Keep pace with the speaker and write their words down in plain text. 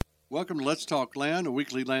Welcome to Let's Talk Land, a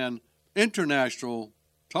weekly land international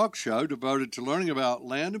talk show devoted to learning about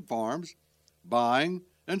land and farms, buying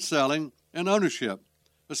and selling, and ownership,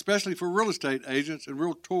 especially for real estate agents and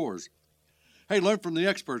realtors. Hey, learn from the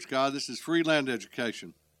experts, guys. This is free land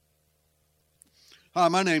education. Hi,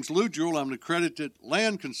 my name's Lou Jewell. I'm an accredited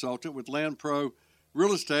land consultant with Land Pro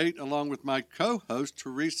Real Estate, along with my co-host,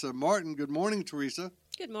 Teresa Martin. Good morning, Teresa.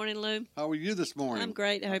 Good morning, Lou. How are you this morning? I'm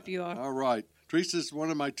great. I hope you are. All right. Teresa's one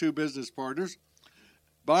of my two business partners.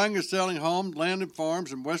 Buying or selling homes, land, and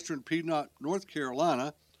farms in western Piedmont, North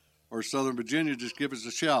Carolina, or southern Virginia, just give us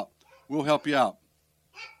a shout. We'll help you out.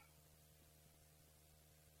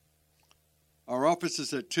 Our office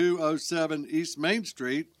is at 207 East Main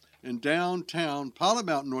Street in downtown Pilot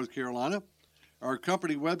Mountain, North Carolina. Our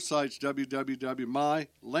company website's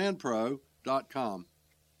www.mylandpro.com.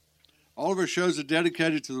 All of our shows are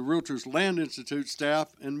dedicated to the Realtors Land Institute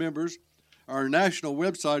staff and members. Our national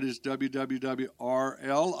website is www.rli,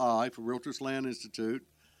 for Realtors Land Institute,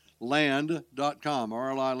 land.com,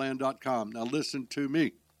 rliland.com. Now listen to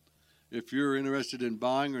me. If you're interested in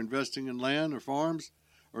buying or investing in land or farms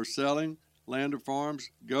or selling land or farms,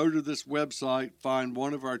 go to this website, find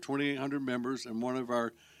one of our 2,800 members and one of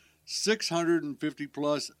our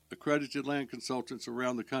 650-plus accredited land consultants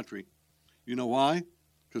around the country. You know why?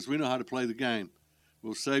 Because we know how to play the game.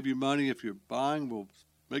 We'll save you money if you're buying. We'll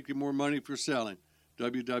make you more money if you're selling.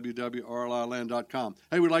 www.rliland.com.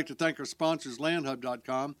 Hey, we'd like to thank our sponsors,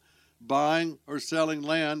 landhub.com. Buying or selling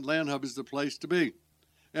land, Landhub is the place to be.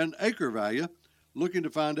 And Acre Value, looking to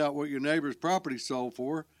find out what your neighbor's property sold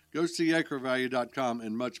for, go see acrevalue.com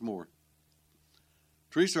and much more.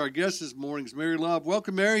 Teresa, our guest this morning is Mary Love.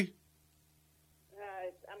 Welcome, Mary.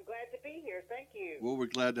 I'm glad to be here. Thank you. Well, we're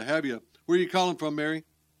glad to have you. Where are you calling from, Mary?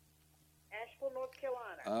 Asheville, North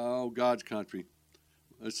Carolina. Oh, God's country.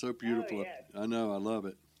 That's so beautiful. Oh, yes. I know. I love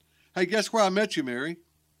it. Hey, guess where I met you, Mary?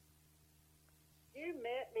 You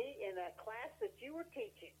met me in a class that you were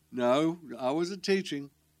teaching. No, I wasn't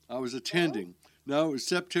teaching. I was attending. No, it was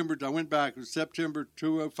September. I went back. It was September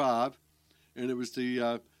 2005, and it was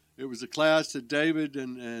the class that David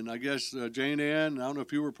and I guess Jane Ann, I don't know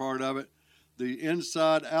if you were part of it, the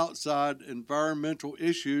inside-outside environmental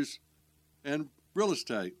issues and real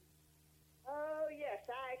estate. Oh, yes.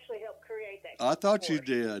 I actually helped create that I thought course.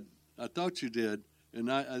 you did.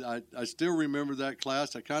 And I still remember that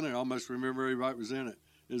class. I kind of almost remember everybody was in it.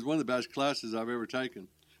 It was one of the best classes I've ever taken.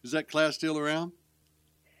 Is that class still around?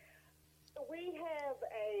 We have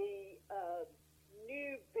a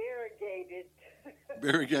new variegated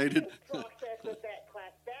process of that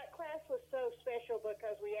class. That class was so special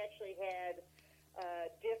because we actually had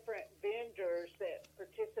different vendors that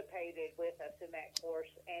participated with us in that course,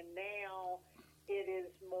 and now it is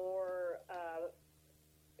more,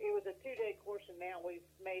 it was a 2-day course, and now we've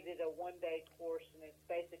made it a 1-day course, and it's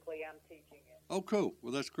basically I'm teaching it. Oh, cool.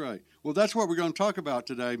 Well, that's great. Well, that's what we're going to talk about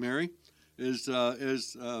today, Mary, is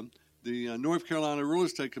the North Carolina Real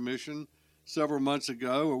Estate Commission several months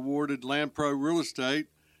ago awarded Land Pro Real Estate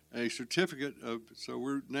a certificate of, so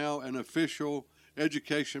we're now an official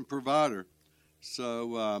education provider.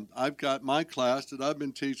 So I've got my class that I've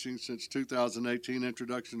been teaching since 2018,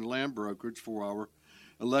 Introduction to Land Brokerage, 4-hour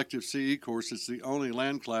elective CE course. It's the only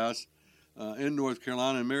land class in North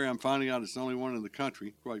Carolina. And Mary, I'm finding out it's the only one in the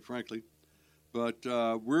country, quite frankly. But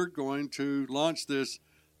we're going to launch this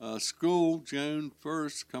school June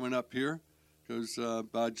 1st coming up here, because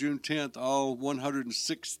by June 10th, all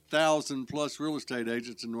 106,000 plus real estate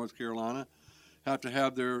agents in North Carolina have to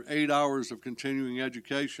have their 8 hours of continuing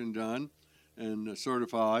education done and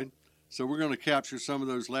certified. So we're going to capture some of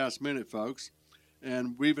those last minute folks.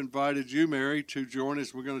 And we've invited you, Mary, to join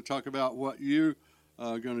us. We're going to talk about what you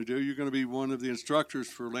are going to do. You're going to be one of the instructors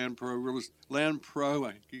for Land Pro,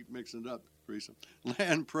 I keep mixing it up, Teresa,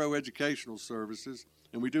 Land Pro Educational Services.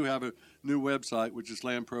 And we do have a new website, which is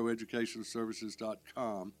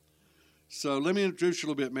landproeducationalservices.com. So let me introduce you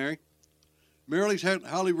a little bit, Mary. Mary's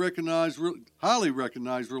highly recognized real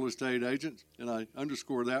estate agent, and I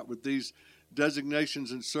underscore that with these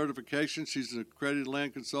designations and certifications. She's an accredited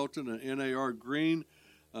land consultant, an NAR Green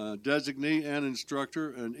designee and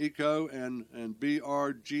instructor, an ECO and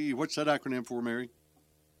BRG. What's that acronym for, Mary?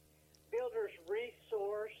 Builders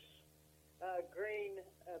Resource Green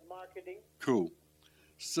Marketing. Cool.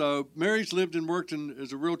 So Mary's lived and worked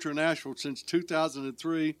as a realtor in Asheville since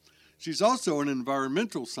 2003. She's also an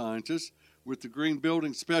environmental scientist with the Green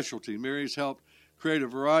Building Specialty. Mary's helped create a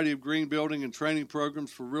variety of green building and training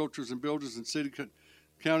programs for realtors and builders and city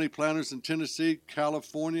county planners in Tennessee,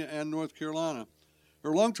 California, and North Carolina.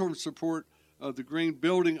 Her long-term support of the Green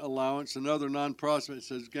Building Alliance and other nonprofits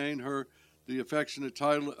has gained her the affectionate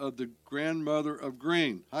title of the grandmother of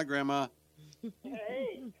green. Hi, Grandma.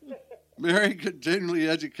 Hey. Mary continually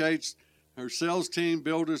educates her sales team,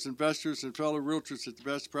 builders, investors, and fellow realtors at the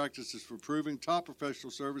best practices for proving top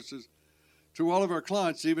professional services to all of our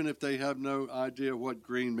clients, even if they have no idea what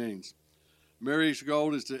green means. Mary's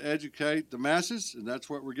goal is to educate the masses, and that's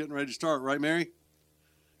what we're getting ready to start. Right, Mary?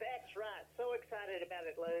 That's right. So excited about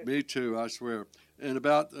it, Lou. Me too, I swear. And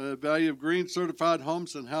about the value of green certified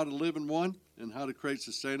homes and how to live in one and how to create a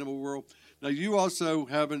sustainable world. Now, you also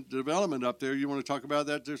have a development up there. You want to talk about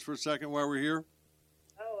that just for a second while we're here?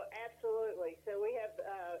 Oh, absolutely. So we have,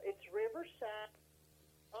 it's Riverside,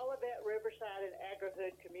 Olivet, Riverside, and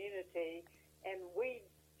Agri-Hood community, and we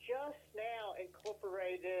just now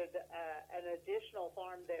incorporated an additional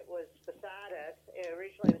farm that was beside us.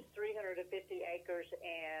 Originally, it was 350 acres,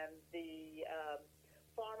 and the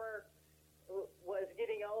farmer was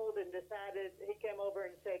getting old and decided, he came over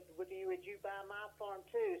and said, would you buy my farm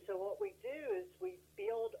too? So what we do is we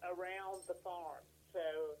build around the farm.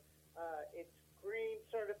 So it's green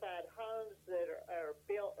certified homes that are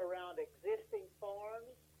built around existing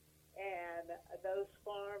farms, and those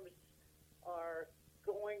farms are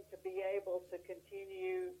going to be able to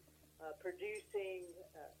continue producing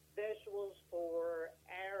vegetables for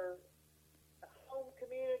our home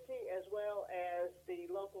community as well as the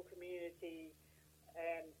local community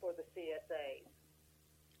and for the CSAs.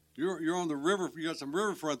 You're on the river. You got some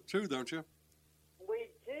riverfront too, don't you?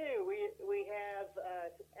 We do. We have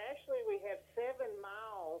actually we have 7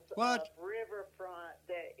 miles What? of riverfront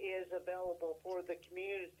that is available for the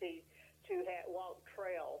community to walk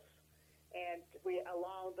trails. And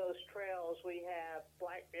along those trails we have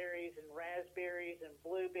blackberries and raspberries and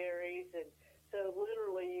blueberries, and so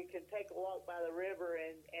literally you can take a walk by the river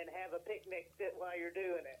and have a picnic while you're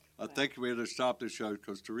doing it. I think we had to stop this show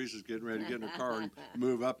because Teresa's getting ready to get in her car and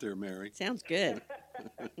move up there, Mary. Sounds good.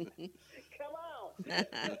 Come on.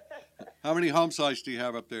 How many home sites do you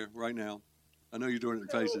have up there right now? I know you're doing it in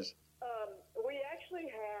phases. We actually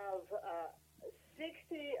have 60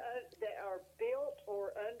 that are built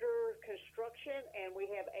or under construction, and we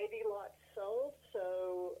have 80 lots sold,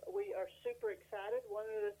 so we are super excited. One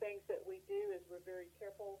of the things that we do is we're very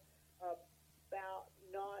careful about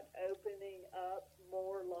not opening up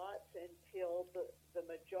more lots until the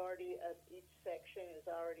majority of each section is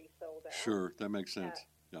already sold out. Sure, that makes sense.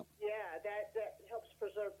 Yeah. Yeah, that helps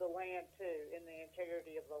preserve the land, too, and the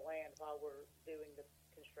integrity of the land while we're doing the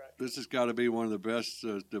construction. This has got to be one of the best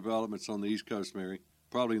developments on the East Coast, Mary.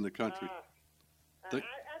 Probably in the country. I think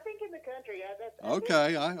in the country.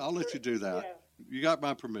 Okay, I'll let you do that. Yeah. You got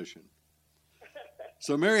my permission.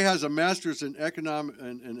 So Mary has a master's in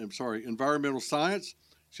environmental science.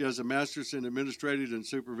 She has a master's in administrative and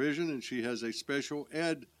supervision, and she has a special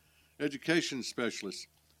education specialist,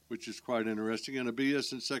 which is quite interesting, and a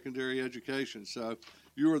BS in secondary education. So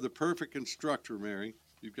you are the perfect instructor, Mary.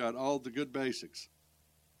 You've got all the good basics.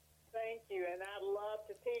 Thank you, and I love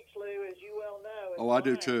to teach, Lou, as you well know. Oh, I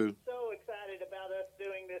do too. I'm so excited about us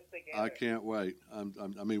doing this together. I can't wait.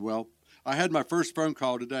 I had my first phone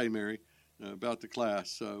call today, Mary, about the class.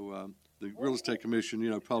 So the Real Estate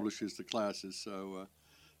Commission, publishes the classes. So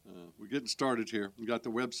we're getting started here. We got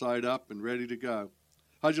the website up and ready to go.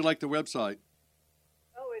 How'd you like the website?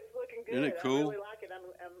 Oh, it's looking good. Isn't it cool? I really like it. I'm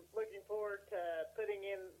looking forward to putting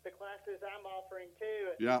in the classes I'm offering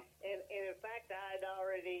too. Yeah. And in fact, I had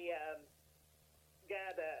already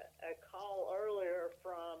got a call earlier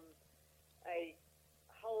from a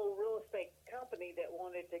whole real estate company that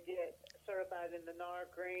wanted to get certified in the NAR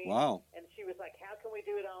Green. Wow. And she was like, how can we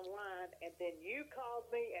do it online? And then you called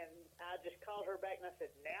me, and I just called her back, and I said,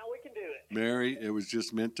 now we can do it. Mary, it was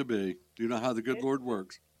just meant to be. Do you know how the good Lord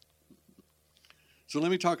works? So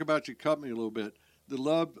let me talk about your company a little bit. The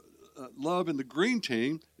Love and the Green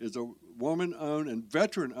Team is a woman-owned and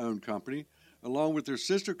veteran-owned company, along with their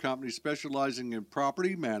sister company specializing in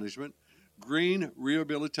property management, green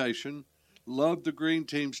rehabilitation. Love the Green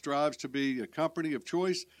Team strives to be a company of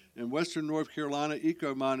choice in Western North Carolina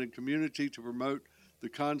eco-minded community to promote the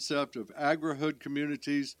concept of agri-hood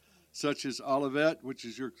communities such as Olivet, which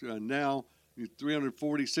is your now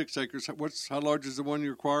 346 acres. How large is the one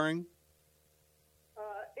you're acquiring?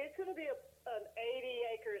 It's going to be an 80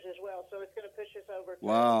 acres as well, so it's going to push us over to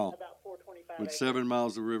Wow. about 425 With acres. 7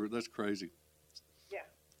 miles of river. That's crazy. Yeah.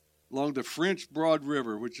 Along the French Broad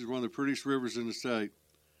River, which is one of the prettiest rivers in the state.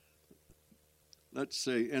 Let's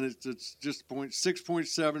see, and it's just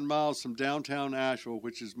 6.7 miles from downtown Asheville,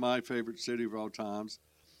 which is my favorite city of all times.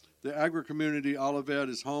 The agri-community Olivet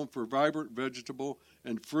is home for vibrant vegetable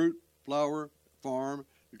and fruit flower farm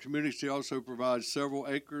The community also provides several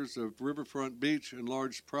acres of riverfront beach and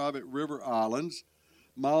large private river islands,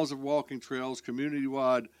 miles of walking trails,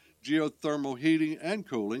 community-wide geothermal heating and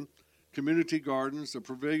cooling, community gardens, a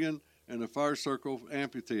pavilion, and a fire circle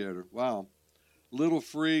amphitheater. Wow. Little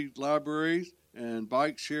free libraries and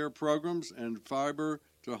bike share programs and fiber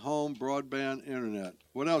to home broadband internet.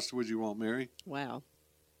 What else would you want, Mary? Wow.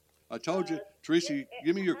 I told you, Tracy,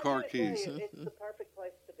 give me your car I'm gonna tell keys. you, it's the perfect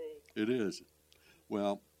place to be. It is.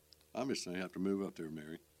 Well, I'm just going to have to move up there,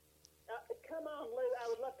 Mary. Come on, Lou. I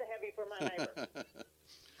would love to have you for my neighbor.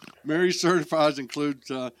 Mary certifies includes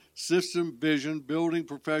System Vision, Building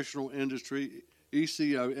Professional Industry,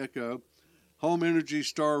 ECO, Home Energy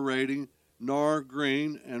Star Rating, NAR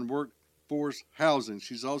Green, and Workforce Housing.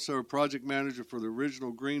 She's also a project manager for the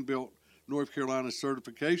original Greenbelt, North Carolina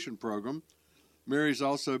certification program. Mary's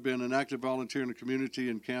also been an active volunteer in the community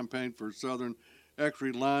and campaigned for Southern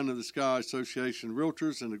Equity Line of the Sky Association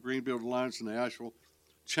Realtors and the Greenbelt Alliance and the Asheville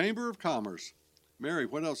Chamber of Commerce. Mary,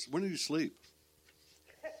 what else? When do you sleep?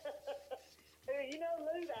 You know,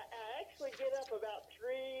 Lou, I actually get up about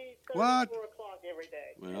 3:30, What? 4 o'clock every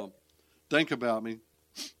day. Well, think about me.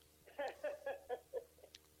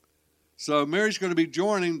 So Mary's going to be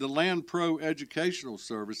joining the Land Pro Educational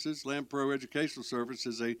Services. Land Pro Educational Service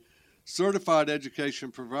is a certified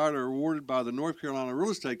education provider awarded by the North Carolina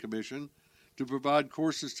Real Estate Commission to provide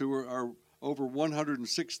courses to our over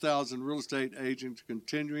 106,000 real estate agents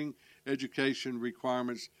continuing education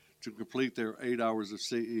requirements to complete their 8 hours of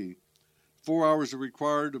CE. 4 hours are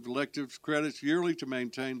required of elective credits yearly to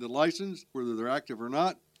maintain the license, whether they're active or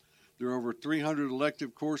not. There are over 300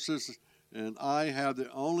 elective courses, and I have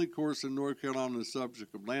the only course in North Carolina on the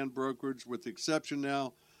subject of land brokerage, with the exception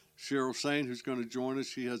now, Cheryl Saint, who's going to join us.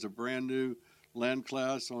 She has a brand new land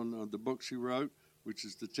class on the book she wrote, which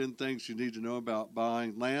is the 10 things you need to know about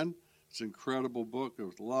buying land. It's an incredible book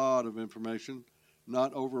with a lot of information,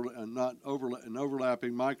 not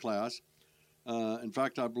overlapping my class. In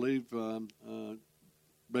fact, I believe,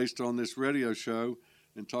 based on this radio show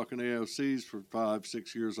and talking to AOCs for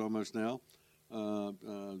 5-6 years almost now,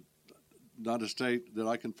 not a state that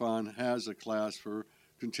I can find has a class for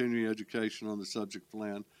continuing education on the subject of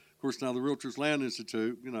land. Of course, now the Realtors Land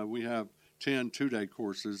Institute, we have 10 two-day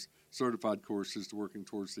courses, certified courses, working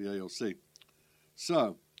towards the ALC.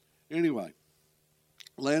 So, anyway,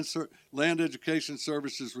 Land Education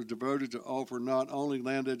Services was devoted to offer not only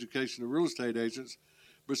land education to real estate agents,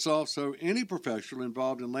 but also any professional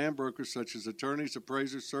involved in land brokers such as attorneys,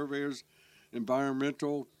 appraisers, surveyors,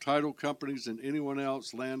 environmental, title companies, and anyone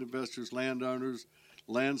else, land investors, landowners,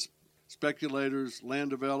 land speculators, land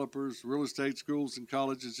developers, real estate schools and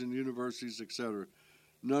colleges and universities, etc.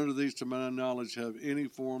 None of these, to my knowledge, have any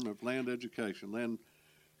form of land education. Land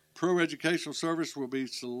Pro Educational Service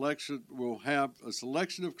will have a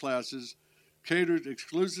selection of classes catered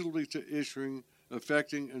exclusively to issuing,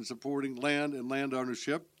 affecting, and supporting land and land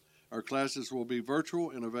ownership. Our classes will be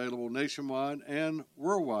virtual and available nationwide and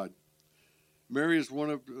worldwide. Mary is one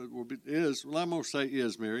of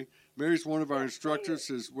Mary. Mary's one of our instructors.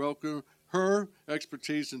 Is welcome her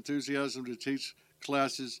expertise, enthusiasm to teach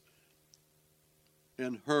classes,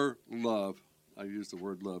 and her love. I use the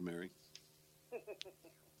word love, Mary.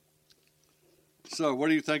 So, what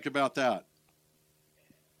do you think about that?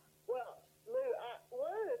 Well, Lou,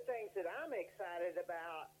 one of the things that I'm excited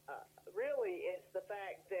about really is the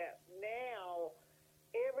fact that now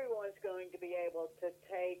everyone's going to be able to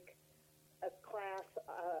take a class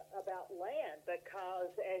about land,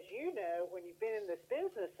 because, as you know, when you've been in this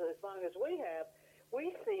business as long as we have,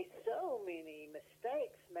 we see so many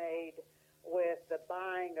mistakes made with the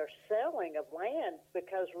buying or selling of land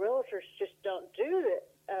because realtors just don't do it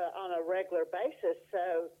on a regular basis.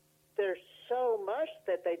 So there's so much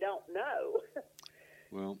that they don't know.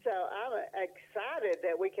 Well, so I'm excited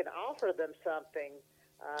that we can offer them something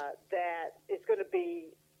that is going to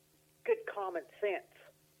be good common sense.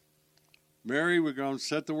 Mary, we're going to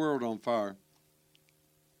set the world on fire.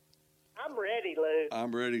 I'm ready, Lou.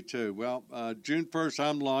 I'm ready too. Well, June 1st,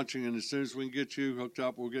 I'm launching, and as soon as we can get you hooked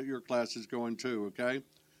up, we'll get your classes going too, okay?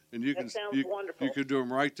 And you That sounds wonderful. You can do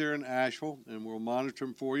them right there in Asheville, and we'll monitor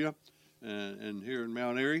them for you, and here in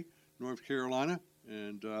Mount Airy, North Carolina,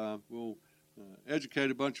 and we'll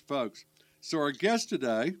educate a bunch of folks. So our guest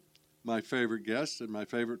today, my favorite guest and my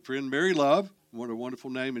favorite friend, Mary Love. What a wonderful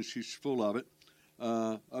name, and she's full of it,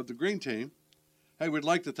 of the Green Team. Hey, we'd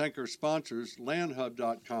like to thank our sponsors,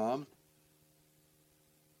 LandHub.com.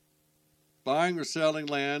 Buying or selling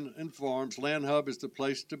land and farms, LandHub is the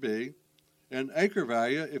place to be. And Acre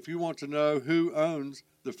Value, if you want to know who owns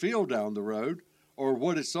the field down the road or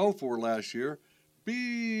what it sold for last year,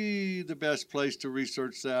 be the best place to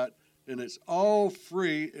research that, and it's all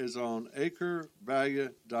free, is on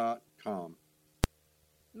acrevalue.com.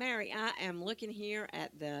 Mary, I am looking here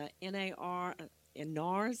at the NAR in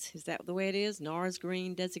NARS. Is that the way it is? NARS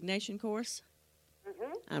Green Designation Course?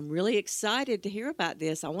 Mm-hmm. I'm really excited to hear about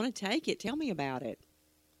this. I want to take it. Tell me about it.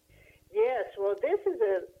 Yes, well, this is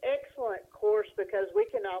an excellent course because we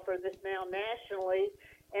can offer this now nationally,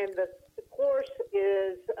 and the course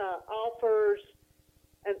offers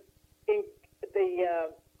the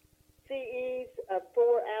CEs of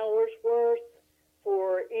 4 hours worth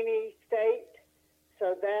for any state.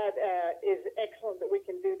 So that is excellent that we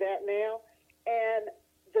can do that now. And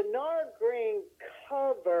the NAR Green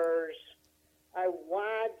covers a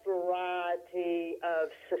wide variety of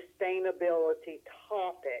sustainability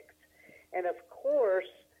topics. And of course,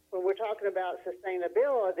 when we're talking about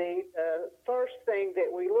sustainability, the first thing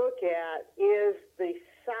that we look at is the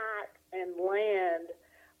site and land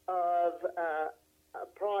of a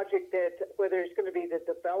project, that whether it's going to be the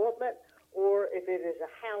development or if it is a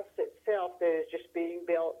house itself that is just being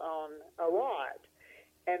built on a lot.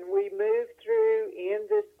 And we move through in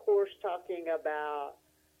this course talking about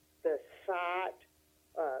the site,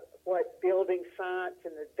 what building sites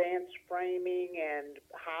and advanced framing and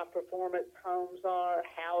high-performance homes are,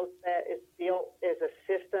 how that is built as a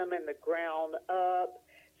system in the ground up,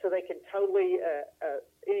 so they can totally,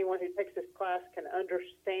 anyone who takes this class can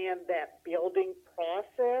understand that building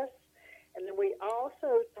process. And then we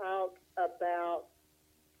also talk about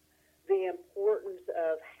the importance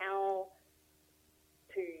of how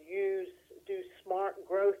to do smart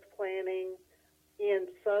growth planning in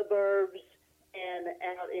suburbs and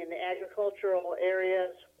out in agricultural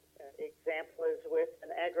areas. An example is with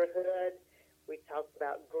an agri-hood. We talk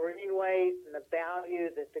about greenways and the value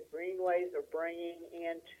that the greenways are bringing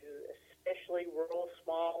into especially rural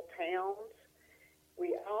small towns.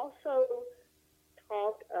 We also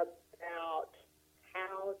talk about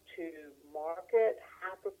how to market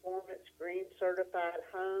high-performance green certified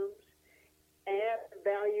homes and the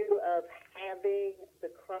value of having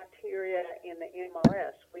the criteria in the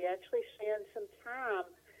MLS. We actually spend some time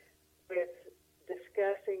with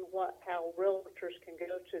discussing how realtors can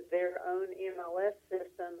go to their own MLS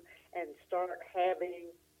system and start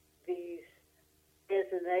having these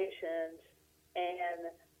designations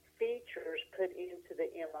and features put into the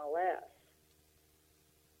MLS.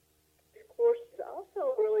 This course is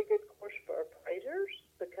also a really good course for appraisers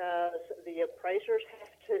because the appraisers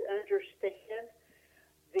have to understand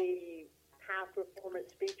the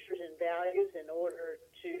high-performance features and values in order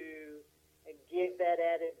to give that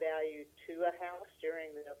added value to a house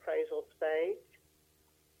during the appraisal stage.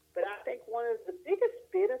 But I think one of the biggest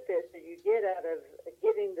benefits that you get out of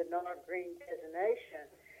getting the NAR Green designation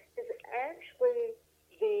is actually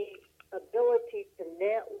the ability to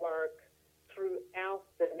network throughout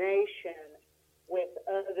the nation with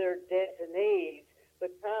other designees,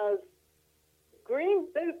 because green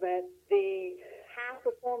movement, the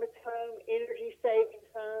high-performance home, energy savings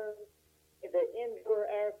homes, the indoor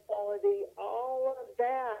air quality, all of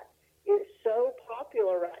that is so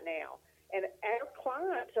popular right now. And our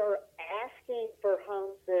clients are asking for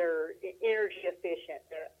homes that are energy efficient.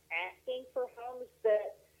 They're asking for homes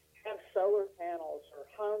that have solar panels, or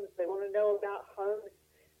homes, they want to know about homes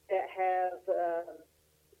that have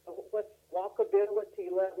what's walkability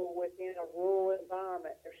level within a rural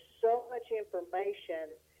environment. There's so much information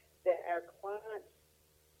that our clients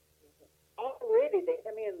already, they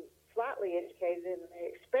come in slightly educated and they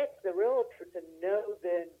expect the realtor to know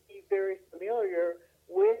and be very familiar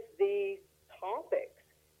with these topics.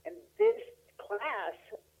 And this class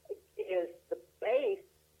is the base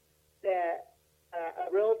that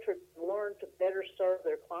a realtor can learn to better serve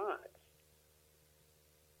their clients.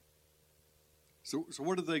 So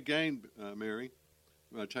what do they gain, Mary,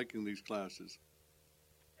 taking these classes?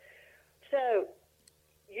 So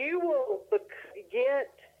you will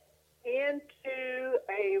get into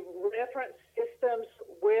a reference systems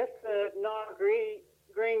with the NAR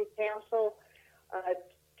Green Council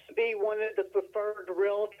to be one of the preferred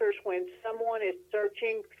realtors when someone is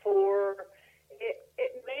searching for it.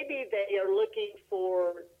 Maybe they are looking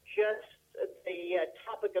for just the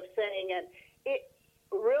topic of saying a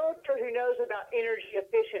realtor who knows about energy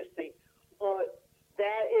efficiency.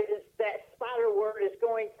 That spider word is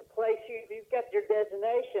going to place you. If you've got your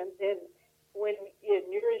designation, then when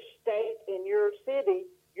in your state, in your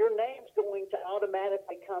city, your name's going to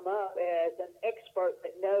automatically come up as an expert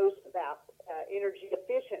that knows about energy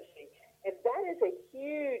efficiency. And that is a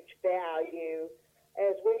huge value,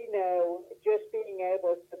 as we know, just being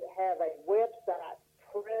able to have a website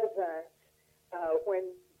presence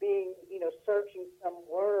when being, searching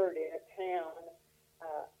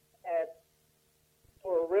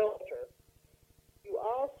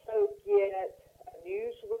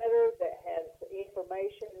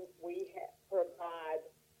information. We provide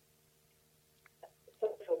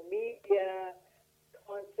social media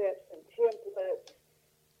concepts and templates.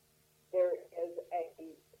 There is a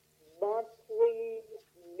monthly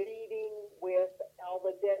meeting with all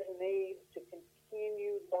the designees to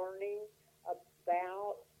continue learning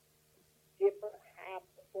about different high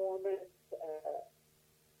performance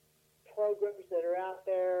programs that are out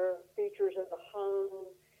there, features of the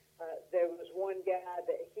home. There was one guy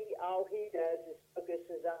that all he does is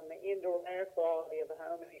focuses on the indoor air quality of the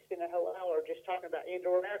home, and he spent a whole hour just talking about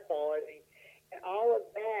indoor air quality. And all of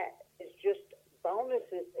that is just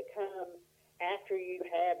bonuses that come after you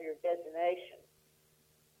have your designation.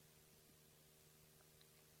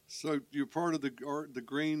 So you're part of the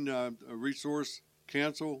Green Resource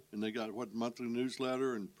Council, and they got what, monthly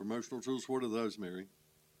newsletter and promotional tools. What are those, Mary?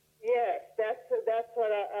 Yes, that's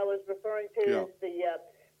what I was referring to. Yeah. Is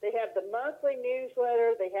they have the monthly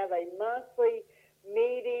newsletter. They have a monthly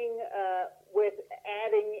meeting with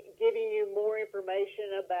giving you more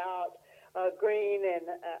information about green and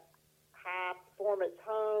high performance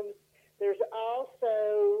homes. There's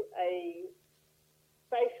also a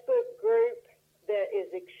Facebook group that is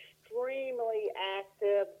extremely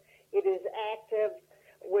active. It is active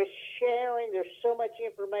with sharing. There's so much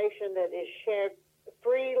information that is shared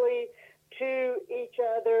freely to each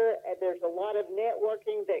other. And there's a lot of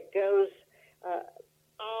networking that goes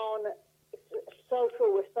on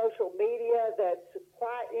with social media that's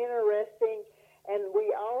quite interesting. And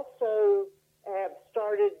we also have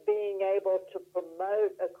started being able to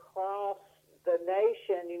promote across the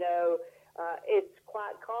nation. It's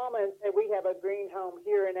quite common that we have a green home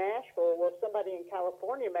here in Asheville. Well, somebody in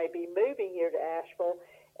California may be moving here to Asheville,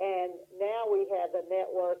 and now we have a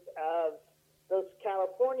network of those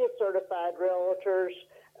California certified realtors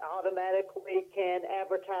automatically can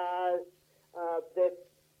advertise that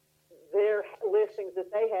their listings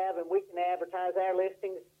that they have, and we can advertise our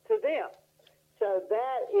listings to them. So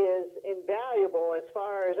that is invaluable as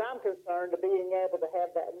far as I'm concerned, to being able to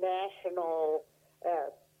have that national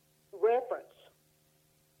reference.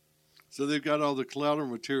 So they've got all the collateral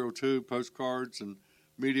material too, postcards and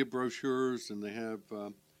media brochures, and they have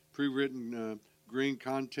pre-written green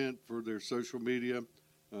content for their social media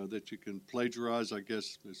that you can plagiarize, I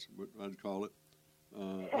guess is what I'd call it.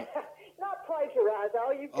 Not plagiarize.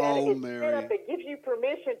 All you've got to get set up. It gives you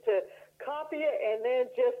permission to copy it, and then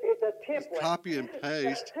it's a template. Just copy and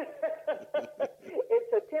paste.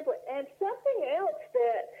 It's a template. And something else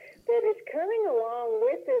that is coming along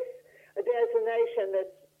with this designation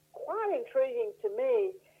that's quite intriguing to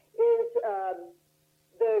me is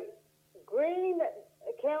the Green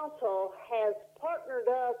Council has partnered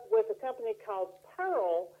up with a company called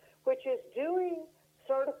Pearl, which is doing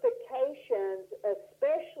certifications,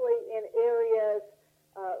 especially in areas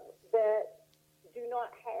that do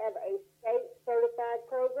not have a state-certified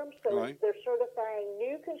program. So right. They're certifying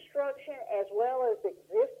new construction as well as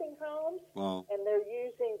existing homes. Wow. And they're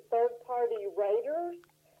using third-party raters.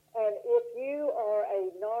 And if you are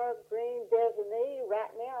a NAR Green designee,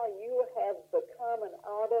 right now you have become an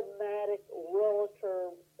automatic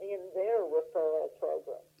realtor in their referral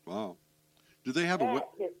program. Wow. Do they have that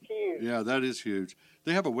is huge. Yeah, that is huge.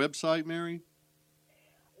 They have a website, Mary?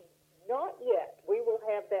 Not yet. We will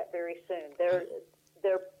have that very soon. They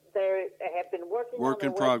have been working on Work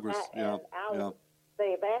in progress. Yeah. Yeah.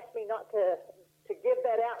 They have asked me not to give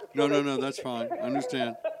that out until No, that's fine. I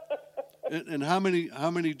understand. And how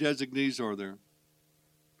many designees are there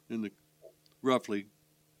in the roughly?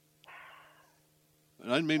 I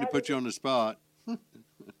didn't mean to put you on the spot. So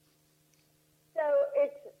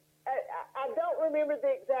it's I don't remember the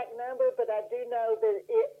exact number, but I do know that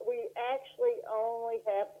we actually only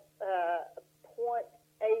have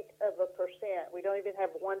 0.8%. We don't even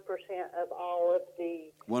have 1% of all of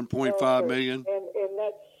the 1.5 million, and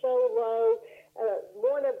that's so low.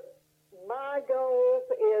 One of my goals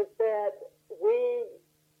is that we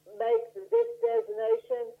make this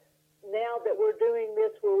designation, now that we're doing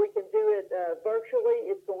this where we can do it virtually,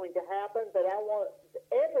 it's going to happen, but I want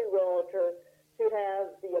every realtor to have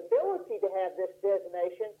the ability to have this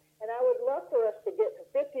designation, and I would love for us to get to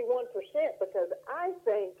 51%, because I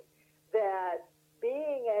think that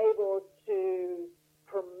being able to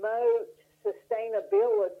promote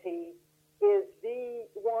sustainability is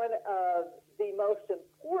one of the most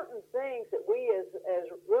important things that we as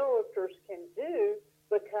realtors can do,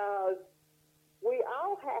 because we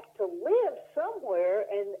all have to live somewhere,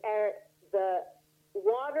 and the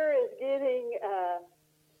water is getting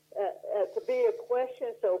to be a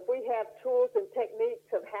question. So if we have tools and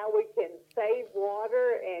techniques of how we can save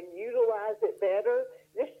water and utilize it better,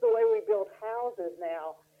 this is the way we build houses.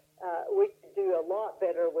 we could do a lot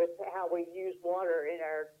better with how we use water in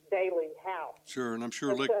our daily house. Sure, and I'm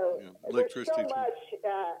sure And electricity. there's so much.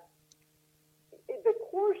 The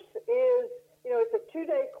course is, it's a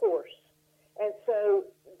 2-day course, and so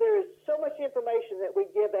there's so much information that we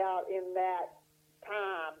give out in that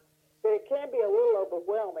time that it can be a little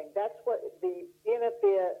overwhelming. That's what the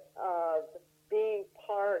benefit of being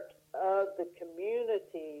part of the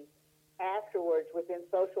community afterwards within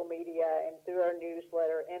social media and through our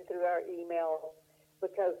newsletter and through our emails,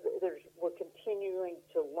 because we're continuing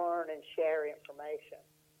to learn and share information.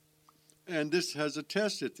 And this has a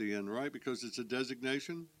test at the end, right? Because it's a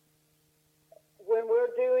designation? When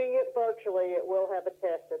we're doing it virtually, it will have a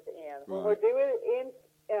test at the end. When we're doing it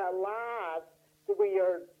in live, we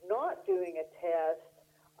are not doing a test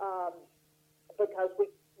because we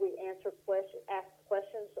ask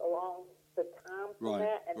questions along the time from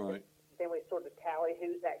that, and then we sort of tally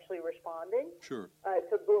who's actually responding. Sure.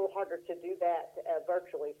 It's a little harder to do that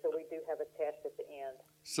virtually, so we do have a test at the end.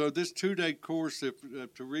 So this 2-day course, if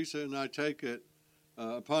Teresa and I take it,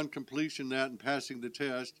 upon completion that and passing the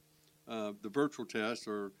test, the virtual test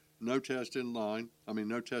or no test live,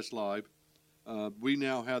 we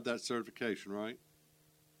now have that certification, right?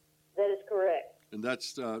 That is correct. And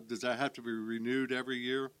that's does that have to be renewed every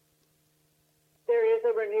year? There is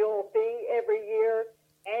a renewal fee every year,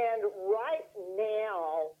 and right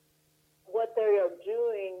now, what they are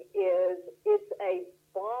doing is it's a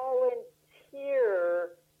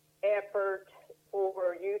volunteer effort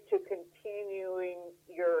for you to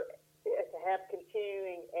have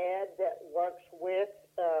continuing ed that works with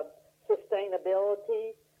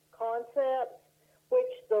sustainability concepts,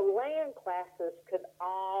 which the land classes could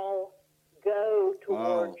all go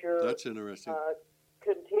towards your that's interesting.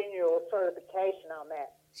 Continual certification on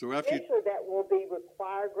that. So after eventually that will be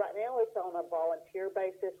required. Right now it's on a volunteer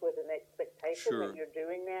basis with an expectation that you're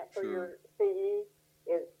doing that for your CE,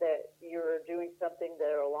 is that you're doing something that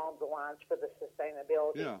are along the lines for the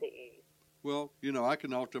sustainability CE. Well, I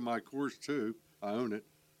can alter my course too. I own it.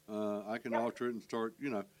 I can alter it and start,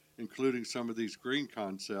 including some of these green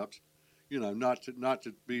concepts, not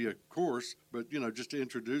to be a course, but, just to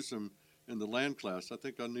introduce them in the land class. I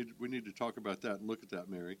think we need to talk about that and look at that,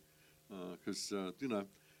 Mary, because,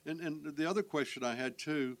 and the other question I had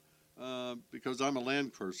too, because I'm a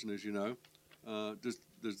land person, as you know, does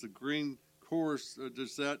the green course,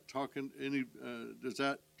 does that talk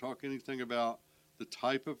anything about the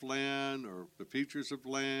type of land or the features of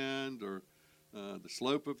land or the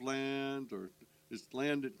slope of land, or is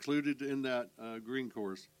land included in that green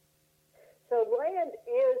course? So land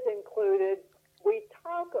is included. We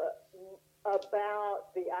talk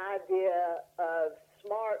about the idea of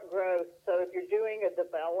smart growth. So if you're doing a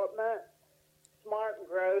development, smart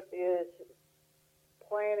growth is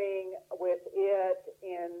planning with it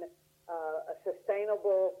in a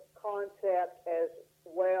sustainable concept as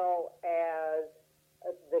well as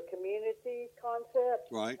the community concept.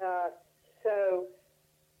 Right. So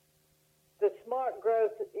the smart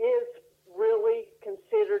growth is really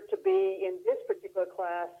considered to be, in this particular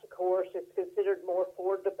course, it's considered more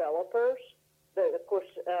for developers. Of course,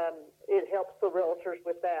 it helps the realtors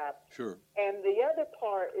with that. Sure. And the other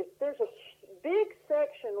part is there's a big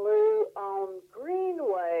section, Lou, on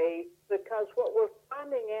Greenway, because what we're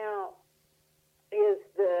finding out is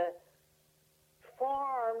the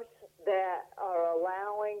farms that are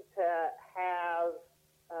allowing to have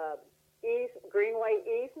Greenway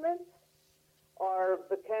easements are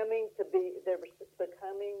becoming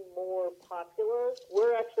more popular.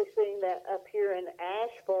 We're actually seeing that up here in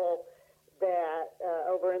Asheville, that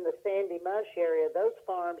over in the Sandy Mush area, those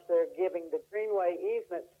farms that are giving the Greenway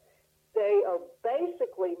easements, they are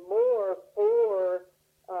basically more for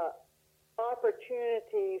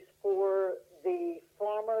opportunities for the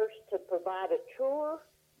farmers to provide a tour,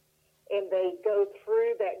 and they go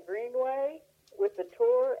through that Greenway with the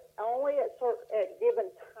tour only at given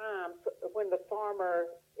times when the farmer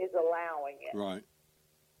is allowing it. Right.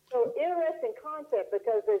 So interesting concept,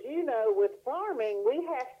 because as you know, with farming, we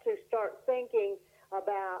have to start thinking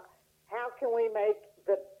about how can we make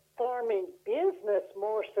the farming business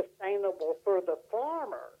more sustainable for the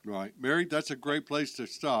farmer. Right. Mary, that's a great place to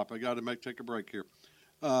stop. I got to take a break here.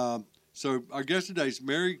 So our guest today is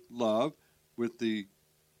Mary Love with the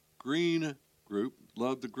Green Group,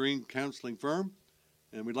 Love the Green Counseling Firm.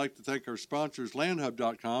 And we'd like to thank our sponsors,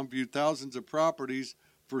 LandHub.com, viewed thousands of properties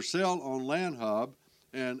for sale on LandHub,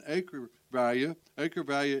 and Acre Value. Acre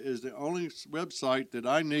Value is the only website that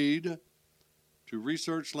I need to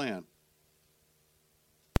research land.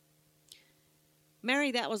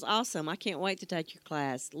 Mary, that was awesome. I can't wait to take your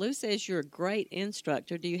class. Lou says you're a great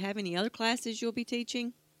instructor. Do you have any other classes you'll be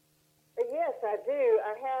teaching? I do.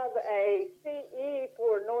 I have a CE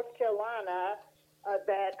for North Carolina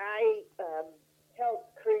that I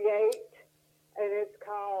helped create, and it's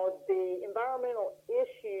called the Environmental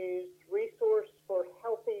Issues Resource for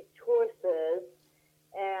Healthy Choices,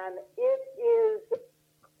 and it is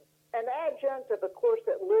an adjunct of a course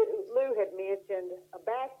that Lou had mentioned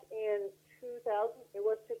back in 2005,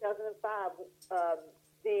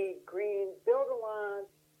 the Green Building Alliance,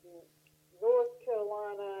 North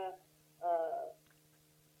Carolina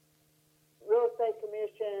Real Estate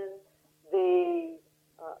Commission, the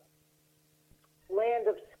Land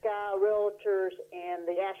of Sky Realtors, and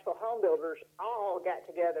the Asheville Home Builders all got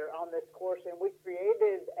together on this course, and we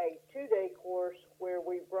created a 2-day course where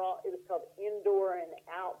we brought, it was called Indoor and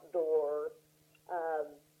Outdoor,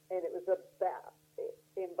 and it was about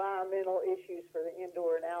environmental issues for the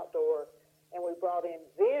indoor and outdoor, and we brought in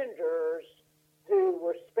vendors who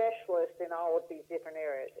were specialists in all of these different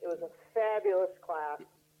areas. It was a fabulous class.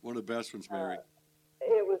 One of the best ones, Mary.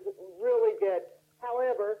 It was really good.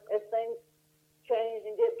 However, as things change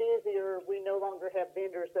and get busier, we no longer have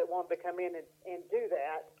vendors that want to come in and do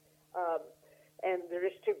that. And they're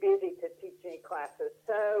just too busy to teach any classes.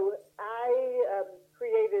 So I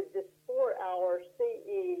created this 4-hour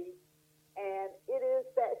CE, and it is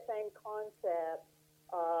that same concept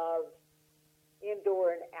of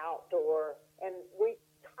indoor and outdoor. And we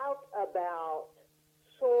talk about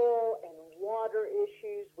soil and water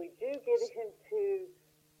issues. We do get into,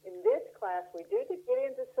 in this class, we do get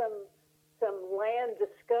into some land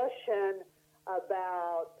discussion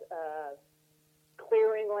about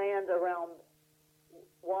clearing land around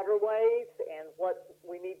waterways and what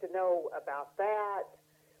we need to know about that.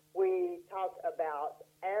 We talk about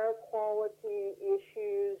air quality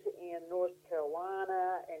issues in North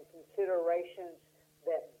Carolina and considerations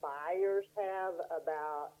that buyers have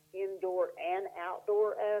about indoor and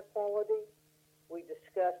outdoor air quality. We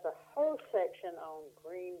discuss a whole section on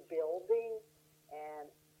green building and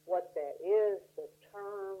what that is, the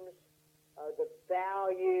terms, the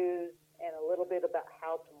values, and a little bit about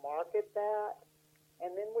how to market that.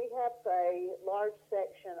 And then we have a large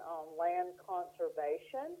section on land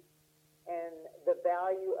conservation and the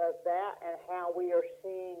value of that and how we are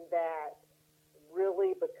seeing that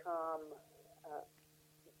really become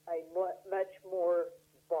a much more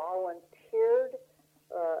volunteered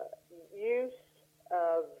use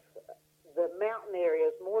of the mountain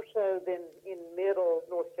areas, more so than in middle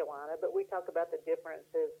North Carolina, but we talk about the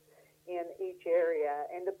differences in each area.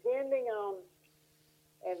 And depending on,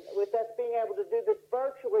 and with us being able to do this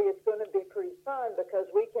virtually, it's going to be pretty fun because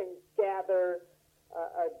we can gather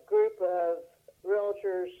a group of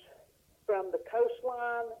realtors from the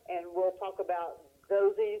coastline, and we'll talk about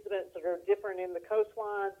those easements that are different in the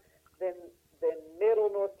coastline than middle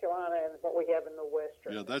North Carolina and what we have in the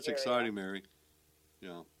western Yeah, that's area. exciting, Mary.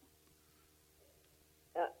 Yeah.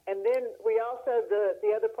 And then we also,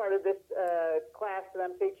 the other part of this class that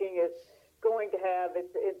I'm teaching is going to have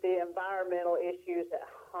it's the environmental issues at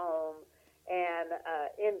home and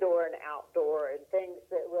indoor and outdoor and things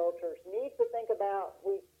that realtors need to think about.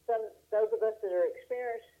 Those of us that are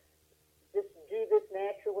experienced just do this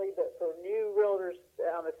naturally, but for new realtors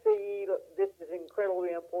on the CE, this is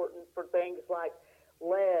incredibly important for things like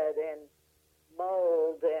lead and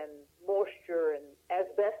mold and moisture and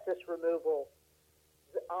asbestos removal,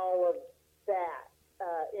 all of that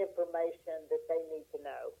information that they need to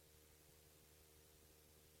know.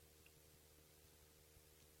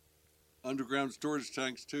 Underground storage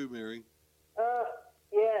tanks too, Mary.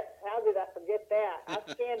 Yes, how did I forget that? I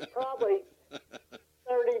spent probably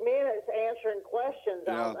 30 minutes answering questions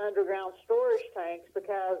on underground storage tanks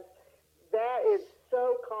because that is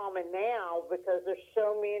so common now because there's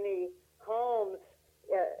so many homes,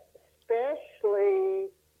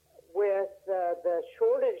 especially with the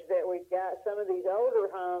shortage that we've got. Some of these older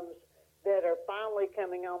homes that are finally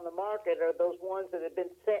coming on the market are those ones that have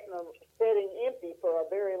been sitting empty for a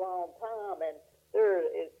very long time, and there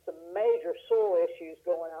is some major soil issues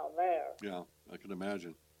going on there. Yeah, I can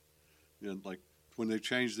imagine. Yeah, like when they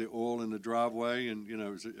changed the oil in the driveway, and you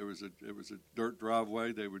know it was a dirt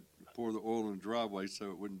driveway. They would pour the oil in the driveway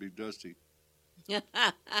so it wouldn't be dusty.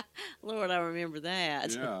 Lord, I remember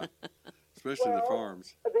that. Yeah, especially the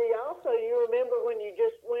farms. Also, you remember when you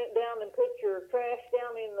just went down and put your trash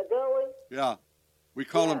down in the gully? Yeah, we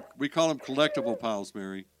call them collectible piles,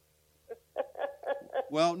 Mary.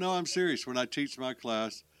 Well, no, I'm serious. When I teach my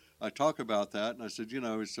class, I talk about that, and I said,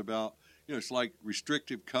 it's about, it's like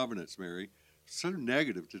restrictive covenants, Mary. So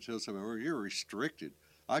negative to tell someone, well, you're restricted.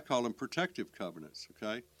 I call them protective covenants,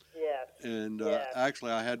 okay? Yes. And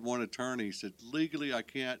actually, I had one attorney said, legally I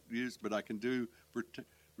can't use, but I can do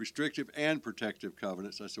restrictive and protective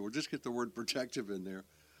covenants. I said, well, just get the word protective in there.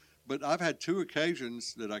 But I've had 2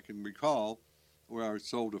 occasions that I can recall where I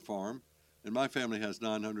sold a farm, and my family has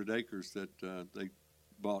 900 acres that they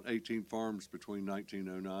bought 18 farms between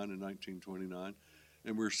 1909 and 1929.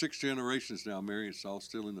 And we're 6 generations now, Mary. It's all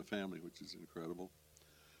still in the family, which is incredible.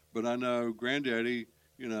 But I know Granddaddy,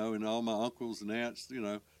 and all my uncles and aunts,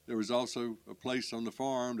 there was also a place on the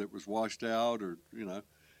farm that was washed out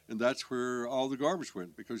and that's where all the garbage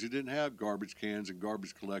went because you didn't have garbage cans and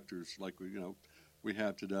garbage collectors like we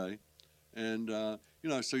have today. And,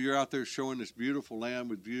 so you're out there showing this beautiful land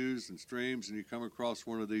with views and streams, and you come across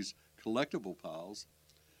one of these collectible piles,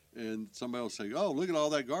 and somebody will say, oh, look at all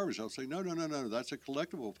that garbage. I'll say, no, that's a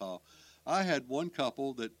collectible pile. I had one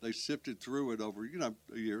couple that they sifted through it over,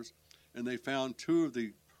 years, and they found 2 of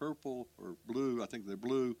the purple or blue, I think they're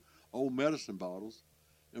blue, old medicine bottles,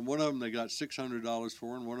 and one of them they got $600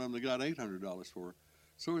 for, and one of them they got $800 for.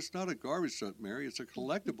 So it's not a garbage dump, Mary. It's a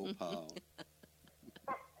collectible pile.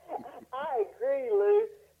 I agree, Lou.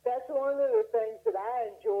 That's one of the things that I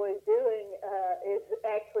enjoy doing is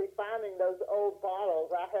actually finding those old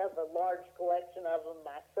bottles. I have a large collection of them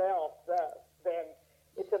myself. Then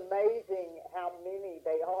it's amazing how many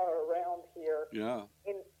they are around here. Yeah.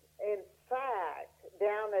 In fact,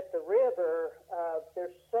 down at the river,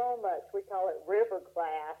 there's so much, we call it river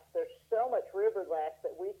glass. There's so much river glass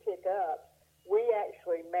that we pick up. We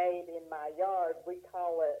actually made in my yard, we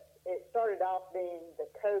call it, it started off being the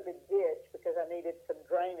COVID ditch because I needed some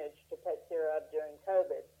drainage to take care of during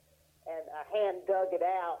COVID. And I hand dug it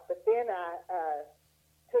out. But then I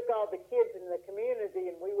took all the kids in the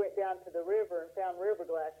community and we went down to the river and found river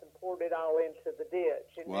glass and poured it all into the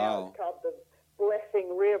ditch. And now it's called the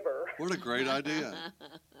Blessing River. What a great idea.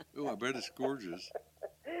 Oh, I bet it's gorgeous.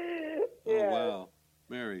 Yeah. Oh, wow.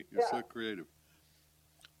 Mary, you're so creative.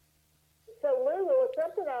 So, Lulu,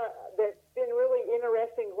 something that's been really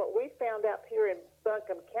interesting, what we found out here in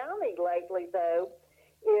Buncombe County lately, though,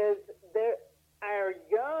 is that our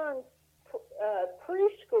young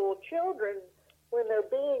preschool children, when they're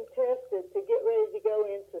being tested to get ready to go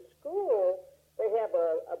into school, they have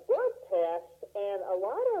a blood test, and a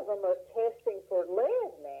lot of them are testing for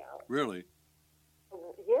lead now. Really?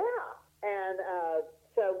 Yeah. And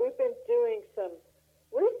so we've been doing some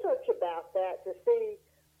research about that to see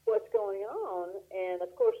what's going on. And,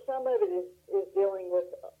 of course, some of it is dealing with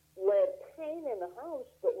lead paint in the house,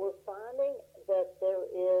 but we're finding that there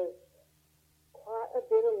is quite a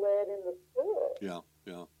bit of lead in the soil.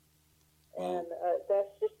 Yeah. And that's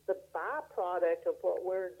just the byproduct of what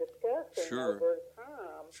we're discussing over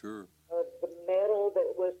time. Sure. Of the metal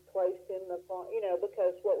that was placed in the farm,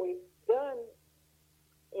 because what we've done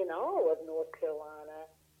in all of North Carolina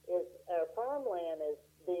is our farmland is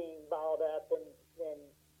being bought up and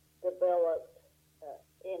developed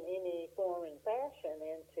in any form and fashion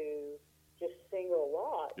into just single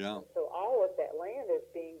lots. Yeah. And so all of that land is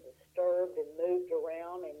being disturbed and moved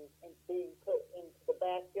around and being put into the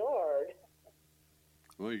backyard.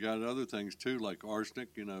 Well, you got other things, too, like arsenic.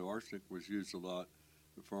 Arsenic was used a lot.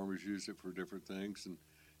 The farmers used it for different things. And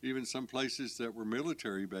even some places that were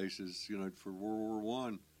military bases, for World War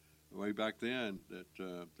I, way back then,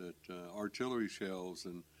 that artillery shells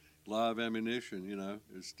and live ammunition,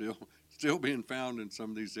 is still being found in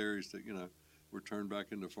some of these areas that, were turned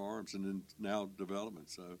back into farms and then now development.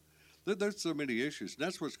 So there's so many issues. And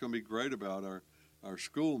that's what's going to be great about our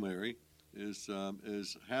school, Mary, is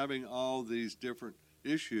having all these different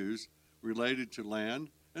issues related to land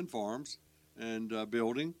and farms and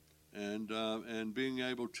building and being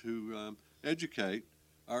able to educate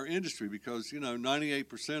our industry because,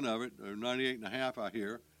 98% of it, or 98.5% I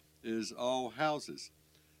hear, is all houses.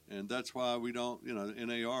 And that's why we don't,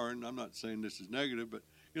 NAR, and I'm not saying this is negative, but,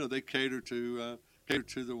 they cater to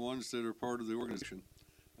the ones that are part of the organization,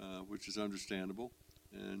 which is understandable.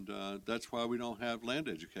 And that's why we don't have land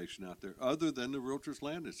education out there, other than the Realtors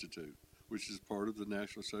Land Institute, which is part of the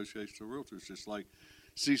National Association of Realtors, just like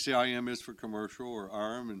CCIM is for commercial, or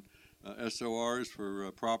IRM, and SOR is for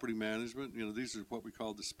property management. These are what we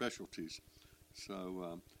call the specialties.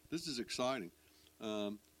 So this is exciting.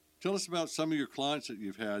 Tell us about some of your clients that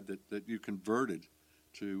you've had that you converted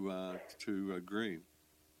to green.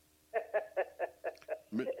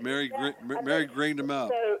 Mary greened them up.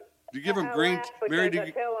 So, do you give them green? Mary,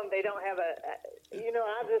 I tell them they don't have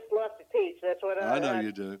I just love to teach. That's what I know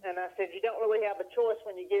you do. And I said, you don't really have a choice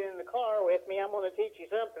when you get in the car with me. I'm going to teach you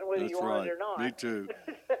something, whether That's you want right. it or not. Me too.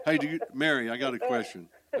 Hey, Mary, I got a question.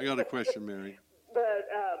 Mary. But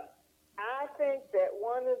I think that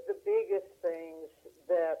one of the biggest things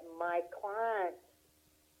that my clients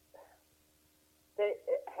they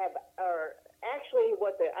have, or actually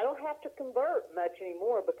I don't have to convert much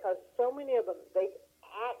anymore because so many of them, they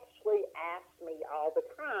actually ask me all the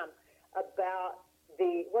time about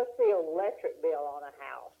what's the electric bill on a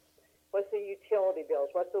house? What's the utility bills?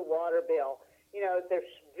 What's the water bill? You know, they're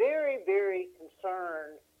very, very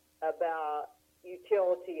concerned about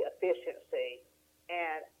utility efficiency.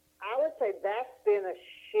 And I would say that's been a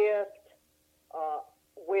shift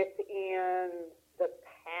within the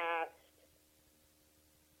past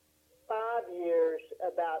 5 years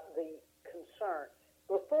about the concern.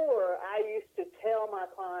 Before, I used to tell my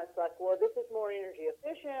clients, like, well, this is more energy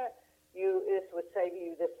efficient. This would save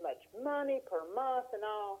you this much money per month and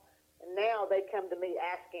all. And now they come to me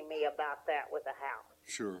asking me about that with a house.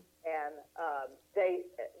 Sure. And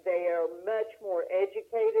they are much more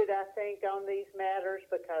educated, I think, on these matters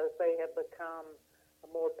because they have become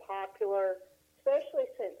more popular, especially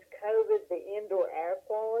since COVID. The indoor air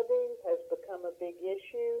quality has become a big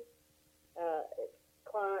issue.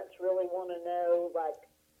 Clients really want to know, like,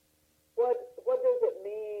 what does it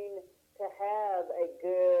mean to have a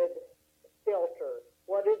good filter?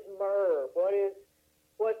 What is MERV?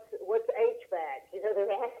 What's HVAC? You know,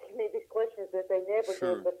 they're asking me these questions that they never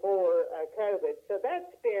did before COVID. So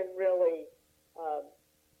that's been really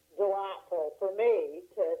delightful for me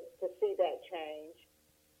to see that change.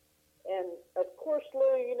 And of course,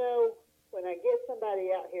 Lou, you know, when I get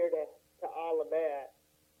somebody out here to Olivet,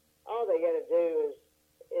 all they got to do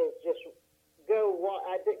is just go.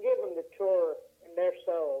 I give them the tour, and they're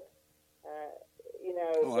sold. You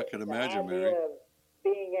know, oh, I can imagine, the idea Mary. of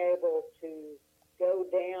being able to go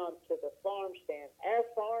down to the farm stand. Our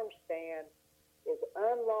farm stand is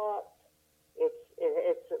unlocked.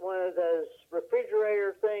 It's one of those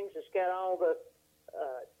refrigerator things. It's got all the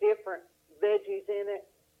different veggies in it,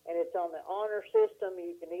 and it's on the honor system.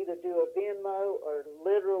 You can either do a Venmo or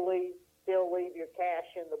literally still leave your cash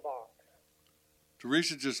in the box.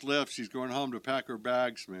 Teresa just left. She's going home to pack her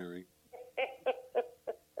bags, Mary.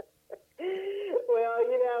 Well,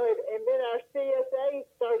 you know, and then our CSA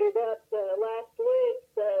started up last week,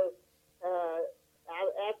 so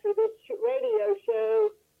after this radio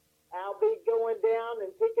show, I'll be going down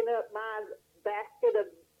and picking up my basket of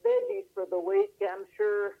veggies for the week. I'm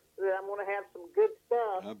sure that I'm going to have some good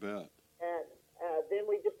stuff. I bet. And then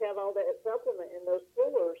we just have all that supplement in those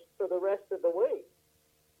coolers for the rest of the week.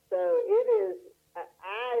 So it is,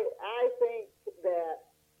 I think that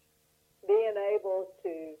being able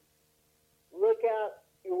to look out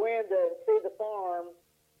your window and see the farm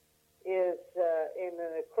is an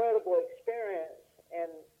incredible experience.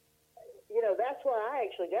 And, you know, that's why I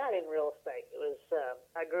actually got in real estate. It was,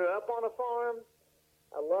 I grew up on a farm.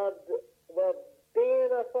 I loved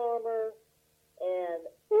being a farmer, and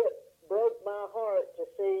it broke my heart to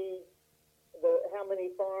see how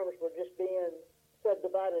many farms were just being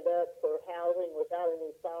subdivided up for housing without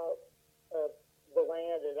any thought of the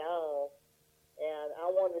land at all. And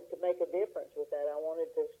I wanted to make a difference with that. I wanted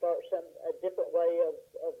to start a different way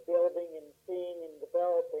of building and seeing and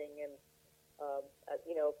developing. And,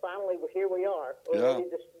 you know, finally, here we are. We're ready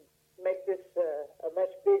to make this a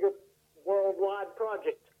much bigger worldwide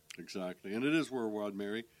project. Exactly. And it is worldwide,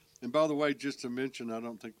 Mary. And by the way, just to mention, I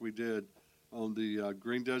don't think we did, on the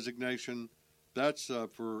green designation, that's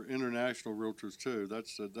for international realtors, too.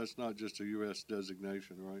 That's not just a U.S.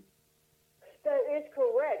 designation, right? That is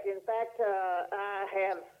correct. In fact, I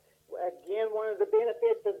have, again, one of the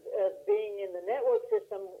benefits of being in the network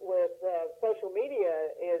system with social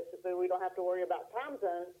media is that we don't have to worry about time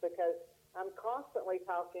zones because I'm constantly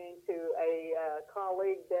talking to a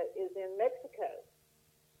colleague that is in Mexico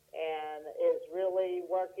and is really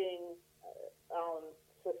working on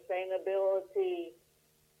sustainability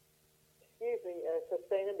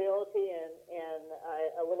and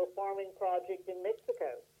a little farming project in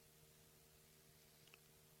Mexico.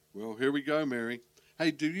 Well, here we go, Mary.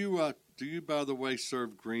 Hey, do you, by the way,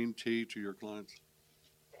 serve green tea to your clients?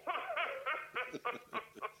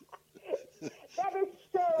 That is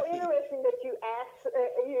so interesting that you asked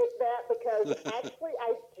that because actually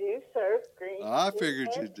I do serve green tea. I figured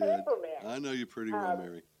you did. Peppermint. I know you pretty well,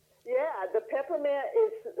 Mary. Yeah, the peppermint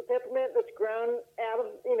is the peppermint that's grown out of,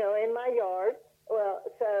 you know, in my yard. Well,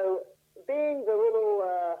 so being the little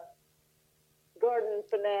garden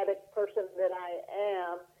fanatic person that I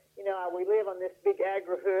am, you know, we live on this big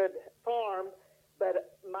agri-hood farm,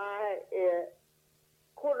 but my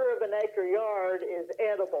quarter of an acre yard is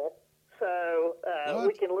edible. So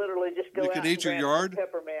we can literally just go out and eat your grab yard? some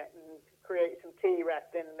peppermint and create some tea right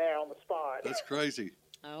then and there on the spot. That's crazy.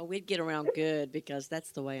 Oh, we'd get around good because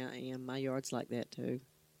that's the way I am. My yard's like that, too.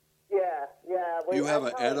 Yeah. You have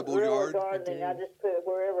an edible yard? Gardening. I just put it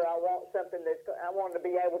wherever I want something I want to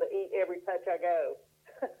be able to eat every touch I go.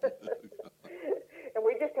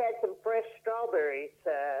 strawberries.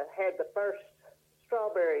 Had the first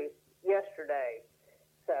strawberries yesterday,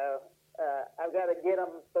 so I've got to get them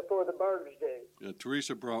before the birds do.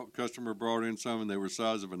 Yeah, customer brought in some, and they were the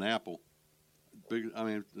size of an apple. Big, I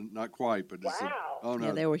mean, not quite, but it's Wow. oh no,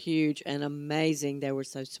 Yeah, they were huge and amazing. They were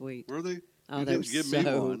so sweet. were they? Oh, You they were didn't give me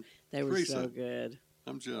so one. they were Teresa. so good.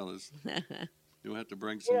 I'm jealous. You'll have to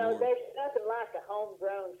bring You some know, more. there's nothing like a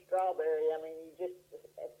homegrown strawberry. I mean,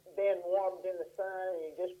 it's been warmed in the sun, and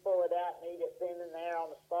you just pull it out and eat it then and there on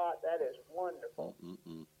the spot. That is wonderful.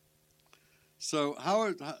 Mm-mm. So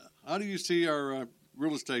how do you see our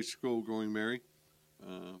real estate school going, Mary?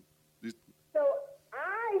 So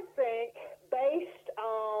I think based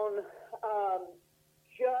on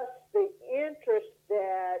just the interest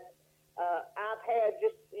that I've had,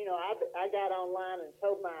 I got online and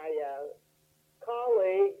told my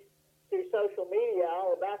colleagues through social media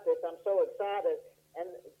all about this. I'm so excited. And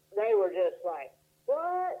they were just like,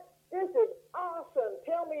 what? This is awesome.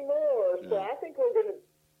 Tell me more. So I think we're going to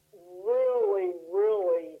really,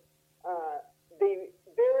 really be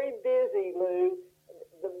very busy, Lou.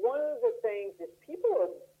 One of the things is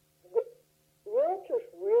realtors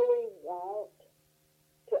really want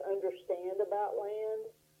to understand about land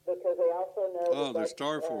because they also know. Oh, they're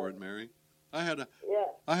starved for it, Mary. I had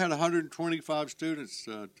 125 students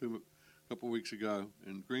a couple weeks ago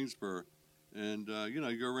in Greensboro, and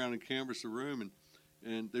you go around and canvass the room,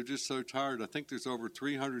 and they're just so tired. I think there's over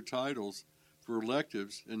 300 titles for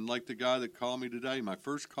electives, and like the guy that called me today, my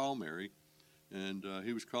first call, Mary, and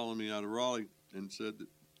he was calling me out of Raleigh and said that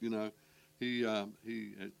he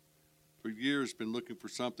had for years been looking for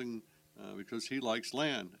something because he likes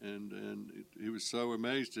land, and he was so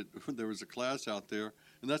amazed that there was a class out there,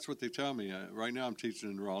 and that's what they tell me. Right now I'm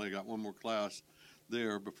teaching in Raleigh. I got one more class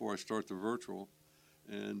there before I start the virtual,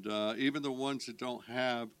 and even the ones that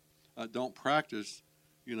don't practice,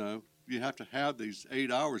 you have to have these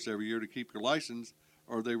 8 hours every year to keep your license,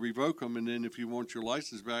 or they revoke them, and then if you want your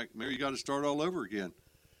license back, Mary, you got to start all over again,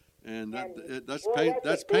 and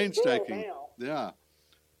that's painstaking. Yeah.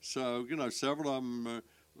 So several of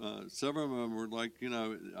them were like,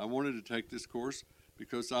 I wanted to take this course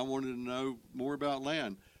because I wanted to know more about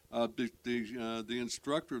land. The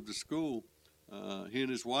instructor of the school, he and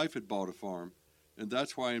his wife had bought a farm, and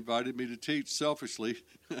that's why he invited me to teach. Selfishly,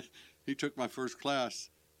 he took my first class.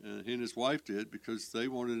 He and his wife did because they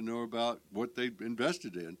wanted to know about what they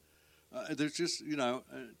invested in. There's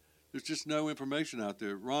just no information out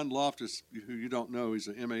there. Ron Loftus, who you don't know, he's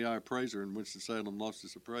an MAI appraiser in Winston-Salem,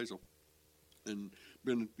 Loftus Appraisal, and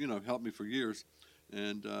been helped me for years.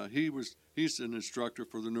 And he's an instructor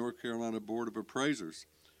for the North Carolina Board of Appraisers.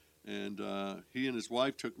 And he and his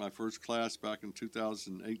wife took my first class back in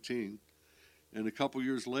 2018. And a couple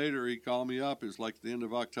years later, he called me up. It was like the end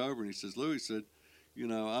of October, and he says, Lou, he said,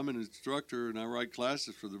 I'm an instructor and I write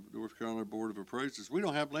classes for the North Carolina Board of Appraisers. We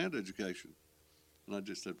don't have land education. And I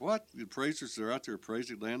just said, what? The appraisers that are out there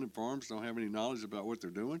appraising land and farms don't have any knowledge about what they're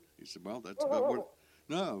doing? He said, well, that's about what.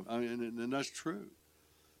 No, I mean, and that's true.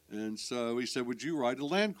 And so he said, would you write a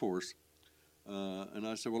land course? And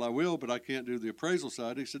I said, well, I will, but I can't do the appraisal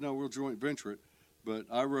side. He said, no, we'll joint venture it. But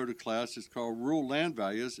I wrote a class. It's called Rural Land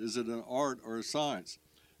Values. Is it an art or a science?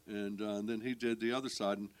 And then he did the other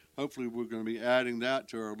side. And hopefully we're going to be adding that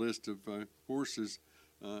to our list of courses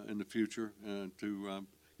in the future to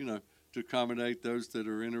accommodate those that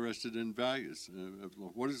are interested in values.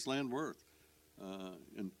 What is land worth?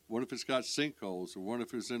 And what if it's got sinkholes? Or what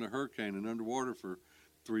if it's in a hurricane and underwater for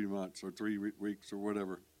 3 months or 3 weeks or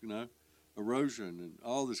whatever? Erosion and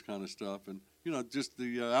all this kind of stuff. And, just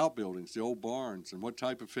the outbuildings, the old barns, and what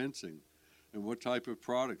type of fencing and what type of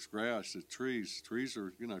products, grass, trees. Trees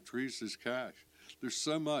are, trees is cash. There's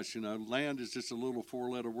so much, land is just a little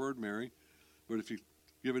 4-letter word, Mary. But if you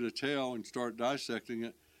give it a tail and start dissecting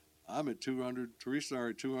it, I'm at 200. Teresa and I are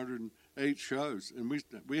at 208 shows, and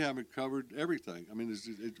we haven't covered everything. I mean,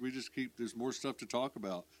 we just there's more stuff to talk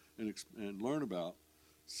about and learn about.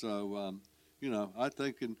 So, I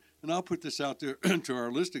think, and I'll put this out there to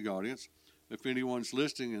our listening audience. If anyone's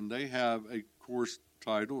listening and they have a course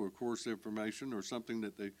title or course information or something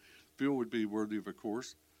that they feel would be worthy of a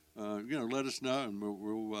course, let us know, and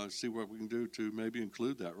we'll see what we can do to maybe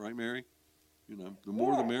include that. Right, Mary? The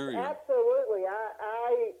more the merrier. Absolutely.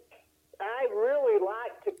 I really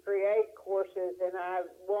like to create courses, and I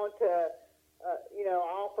want to,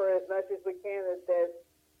 offer as much as we can that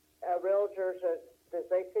realtors as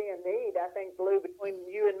they see a need. I think, Lou, between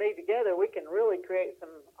you and me together, we can really create some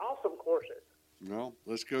awesome courses. Well,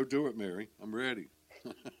 let's go do it, Mary. I'm ready.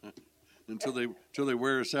 Until they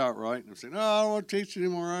wear us out, right? And say, no, I don't want to teach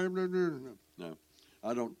anymore. No,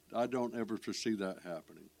 I don't ever foresee that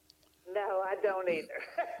happening. No, No, I don't either.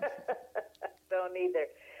 Don't either.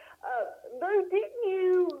 Lou, didn't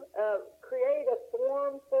you create a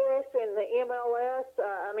form for us in the MLS?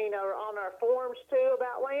 Or on our forms too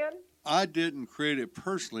about land? I didn't create it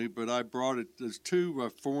personally, but I brought it. There's two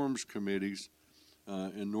forms committees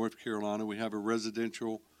in North Carolina. We have a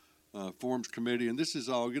residential forms committee, and this is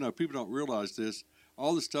all, people don't realize this.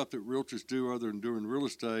 All the stuff that realtors do other than doing real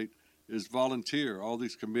estate is volunteer. All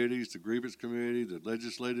these committees, the grievance committee, the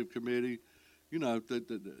legislative committee,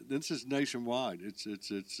 this is nationwide.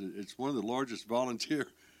 It's one of the largest volunteer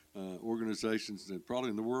organizations that probably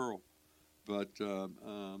in the world. But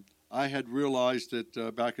I had realized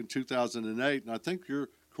that back in 2008, and I think your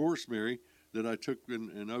course, Mary, that I took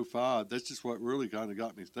in 05, that's just what really kind of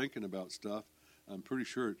got me thinking about stuff. I'm pretty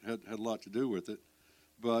sure it had a lot to do with it.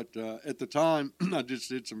 But at the time, I just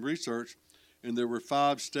did some research, and there were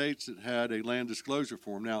 5 states that had a land disclosure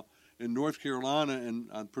form. Now, in North Carolina, and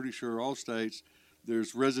I'm pretty sure all states,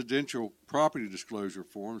 there's residential property disclosure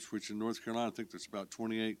forms, which in North Carolina, I think there's about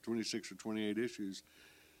 26 or 28 issues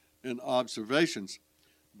and observations.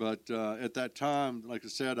 But at that time, like I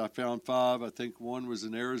said, I found 5. I think one was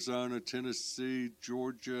in Arizona, Tennessee,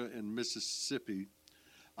 Georgia, and Mississippi.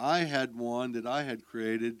 I had one that I had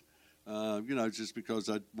created, just because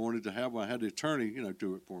I wanted to have one. I had an attorney,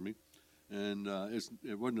 do it for me. And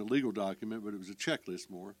it wasn't a legal document, but it was a checklist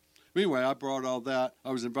more. Anyway, I brought all that.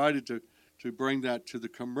 I was invited to bring that to the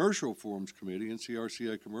Commercial Forms Committee,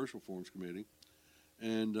 NCRCA Commercial Forms Committee,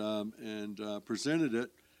 and presented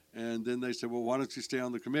it. And then they said, well, why don't you stay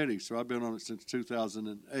on the committee? So I've been on it since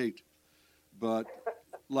 2008. But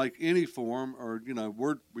like any form, or,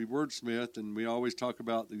 we wordsmith, and we always talk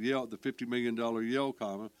about the $50 million Yale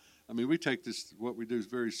comma. I mean, we take this, what we do,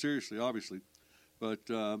 very seriously, obviously. But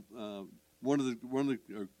one of the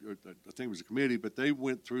I think it was a committee, but they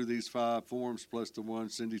went through these 5 forms plus the one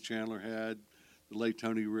Cindy Chandler had, the late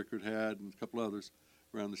Tony Rickard had, and a couple others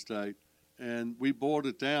around the state. And we boiled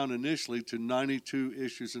it down initially to 92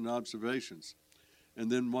 issues and observations. And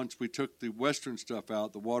then once we took the Western stuff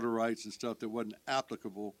out, the water rights and stuff that wasn't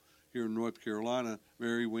applicable here in North Carolina,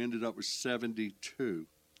 Mary, we ended up with 72.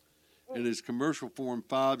 And it's Commercial Form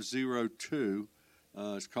 502.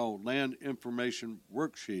 It's called Land Information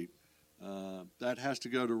Worksheet. That has to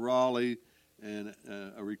go to Raleigh, and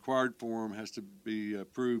a required form has to be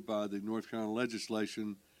approved by the North Carolina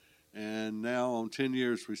legislation. And now on 10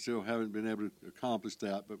 years, we still haven't been able to accomplish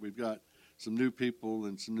that, but we've got some new people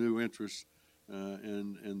and some new interests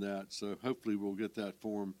in that. So hopefully we'll get that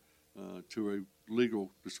form to a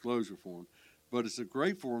legal disclosure form. But it's a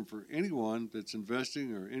great form for anyone that's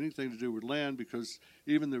investing or anything to do with land, because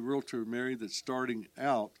even the realtor, Mary, that's starting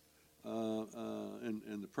out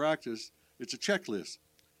in the practice, it's a checklist.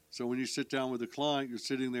 So when you sit down with a client, you're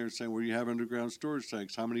sitting there and saying, well, you have underground storage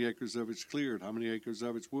tanks. How many acres of it's cleared? How many acres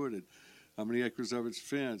of it's wooded? How many acres of it's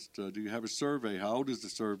fenced? Do you have a survey? How old is the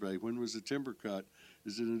survey? When was the timber cut?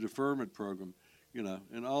 Is it a deferment program?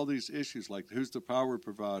 And all these issues like who's the power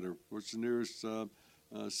provider? What's the nearest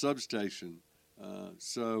substation?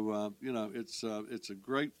 It's a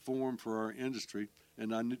great form for our industry.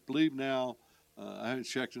 And I believe now, I haven't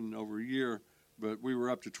checked in over a year, but we were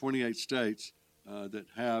up to 28 states that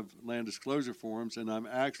have land disclosure forms, and I'm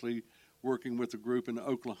actually working with a group in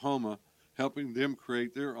Oklahoma, helping them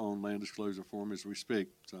create their own land disclosure form as we speak.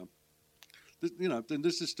 So, then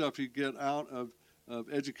this is stuff you get out of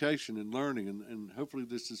education and learning, and hopefully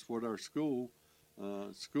this is what our school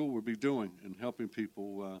will be doing and helping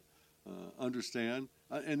people understand.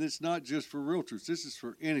 And it's not just for realtors. This is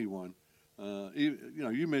for anyone.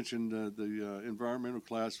 You mentioned the environmental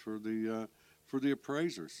class for the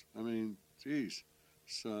appraisers. I mean, geez.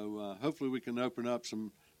 So hopefully we can open up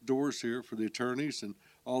some doors here for the attorneys and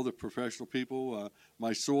all the professional people.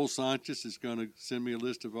 My soil scientist is going to send me a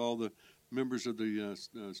list of all the members of the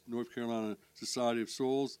North Carolina Society of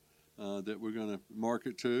Soils that we're going to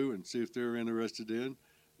market to and see if they're interested in.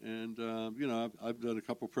 And, I've done a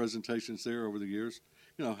couple presentations there over the years.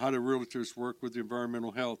 How do realtors work with the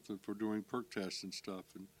environmental health for doing perk tests and stuff,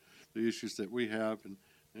 and the issues that we have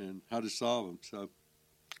and how to solve them. So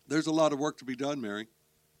there's a lot of work to be done, Mary.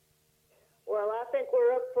 Well, I think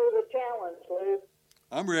we're up for the challenge, Lou.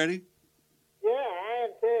 I'm ready. Yeah, I am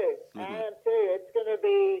too. Mm-hmm. I am too. It's going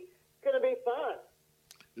to be fun.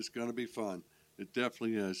 It's going to be fun. It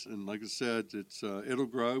definitely is. And like I said, it'll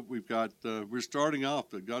grow. We're starting off,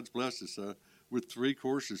 but God's blessed us with 3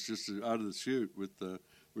 courses just out of the chute with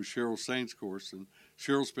Cheryl Saint's course. And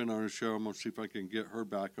Cheryl's been on our show. I'm going to see if I can get her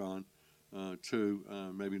back on too,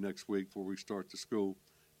 maybe next week before we start the school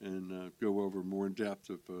and go over more in depth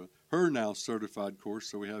of her now certified course.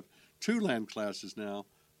 So we have 2 land classes now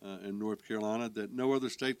in North Carolina that no other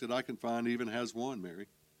state that I can find even has one, Mary.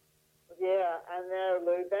 Yeah, I know,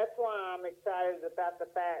 Lou. That's why I'm excited about the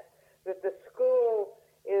fact that the school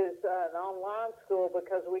is an online school,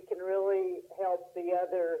 because we can really help the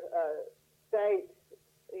other states,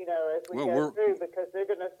 as we go through, because they're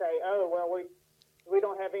going to say, oh, well, we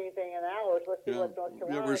don't have anything in ours. Let's see what North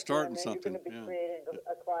Carolina. Yeah, we're starting and something. You're going to be creating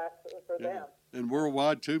a class for them. And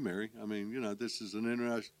worldwide too, Mary. I mean, this is an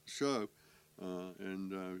international show,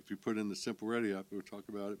 and if you put in the Simple Radio app, we'll talk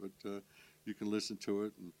about it. But you can listen to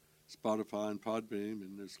it and Spotify and Podbeam,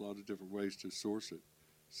 and there's a lot of different ways to source it.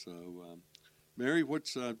 So, Mary, what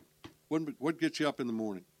gets you up in the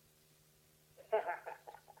morning?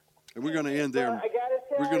 And we're going to end there. Well, I got to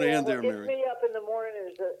tell we're going to end there, what Mary. gets me up in the morning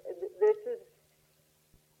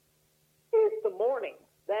is the morning.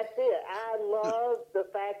 That's it. I love the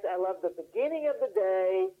fact that I love the beginning of the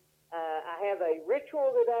day. I have a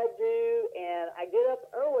ritual that I do, and I get up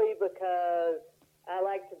early because I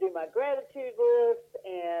like to do my gratitude list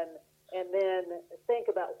and then think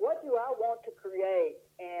about what do I want to create.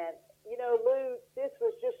 And, Lou, this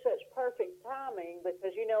was just such perfect timing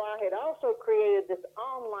because, I had also created this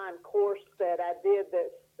online course that I did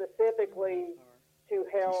that specifically to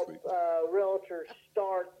help realtors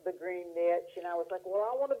start the green niche. And I was like, well,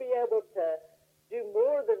 I want to be able to do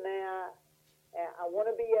more than that. I want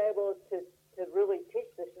to be able to really teach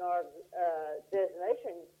this NARS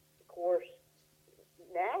designation course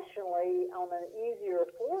nationally on an easier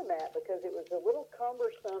format, because it was a little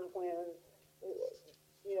cumbersome when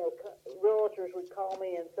realtors would call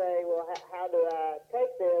me and say, well, how do I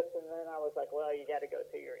take this? And then I was like, well, you got to go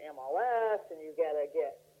to your MLS, and you got to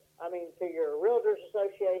to your Realtors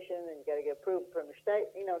Association, and you got to get approved from the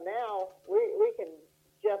state. Now we can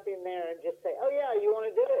jump in there and just say, oh, yeah, you want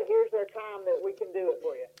to do it? Here's our time that we can do it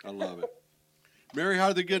for you. I love it. Mary, how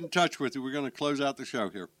do they get in touch with you? We're going to close out the show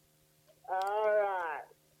here. All right.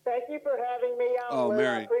 Thank you for having me on, Lou.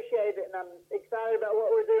 Mary. I appreciate it, and I'm excited about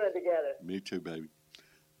what we're doing together. Me too, baby.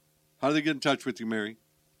 How do they get in touch with you, Mary?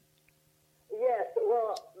 Yes,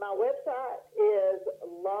 well, my website is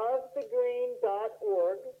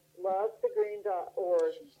lovethegreen.org,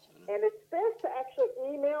 lovethegreen.org, and it's best to actually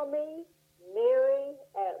email me,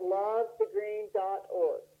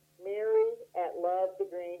 Mary@lovethegreen.org,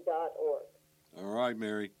 Mary@lovethegreen.org. All right,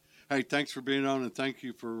 Mary. Hey, thanks for being on, and thank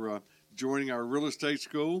you for joining our real estate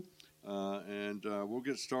school, and we'll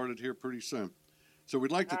get started here pretty soon. So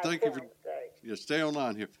we'd like to thank you for stay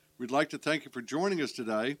online here. We'd like to thank you for joining us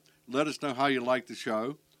today. Let us know how you like the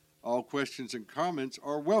show. All questions and comments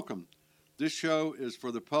are welcome. This show is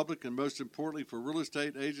for the public and, most importantly, for real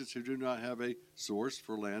estate agents who do not have a source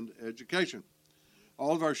for land education.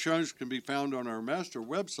 All of our shows can be found on our master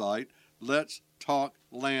website,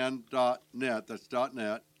 letstalkland.net. That's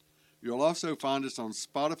 .net. You'll also find us on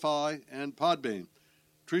Spotify and Podbean.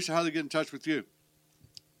 Teresa, how do they get in touch with you?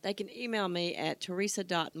 They can email me at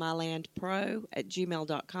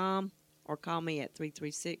teresa.mylandpro@gmail.com or call me at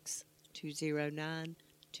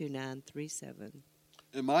 336-209-2937.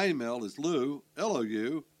 And my email is Lou,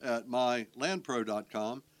 L-O-U,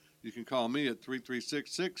 @mylandpro.com. You can call me at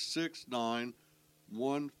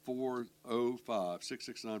 336-669-1405,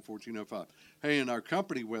 669-1405. Hey, and our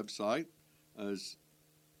company website is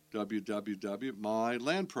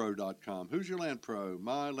www.mylandpro.com. Who's your land pro?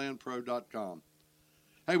 mylandpro.com.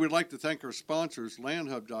 Hey, we'd like to thank our sponsors,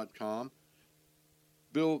 landhub.com.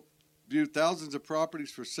 Bill viewed thousands of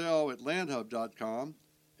properties for sale at landhub.com.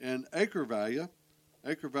 And Acre Value.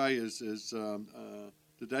 Acre Value is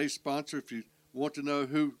today's sponsor. If you want to know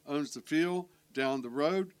who owns the field down the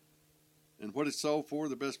road and what it's sold for,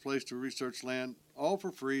 the best place to research land, all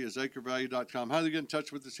for free, is acrevalue.com. How do they get in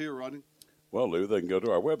touch with us here, Rodney? Well, Lou, they can go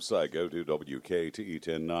to our website, go to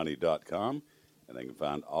WKTE1090.com, and they can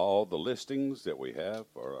find all the listings that we have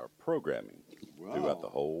for our programming throughout the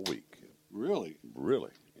whole week. Really?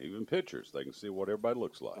 Really. Even pictures. They can see what everybody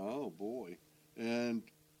looks like. Oh, boy. And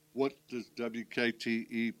what does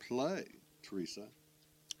WKTE play, Teresa?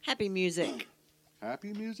 Happy music.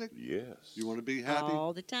 Happy music? Yes. You want to be happy?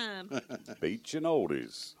 All the time. Beach and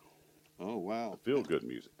oldies. Oh, wow. Feel-good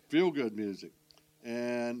music. Feel-good music.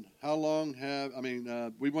 And how long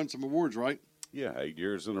we won some awards, right? Yeah, 8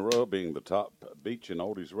 years in a row being the top beach and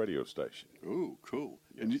oldies radio station. Ooh, cool.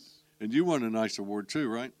 Yes. And you won a nice award too,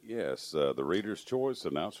 right? Yes, the Reader's Choice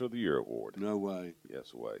Announcer of the Year Award. No way.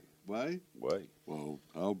 Yes, way. Way? Way. Well,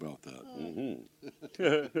 how about that?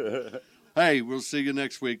 Mm-hmm. Hey, we'll see you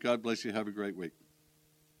next week. God bless you. Have a great week.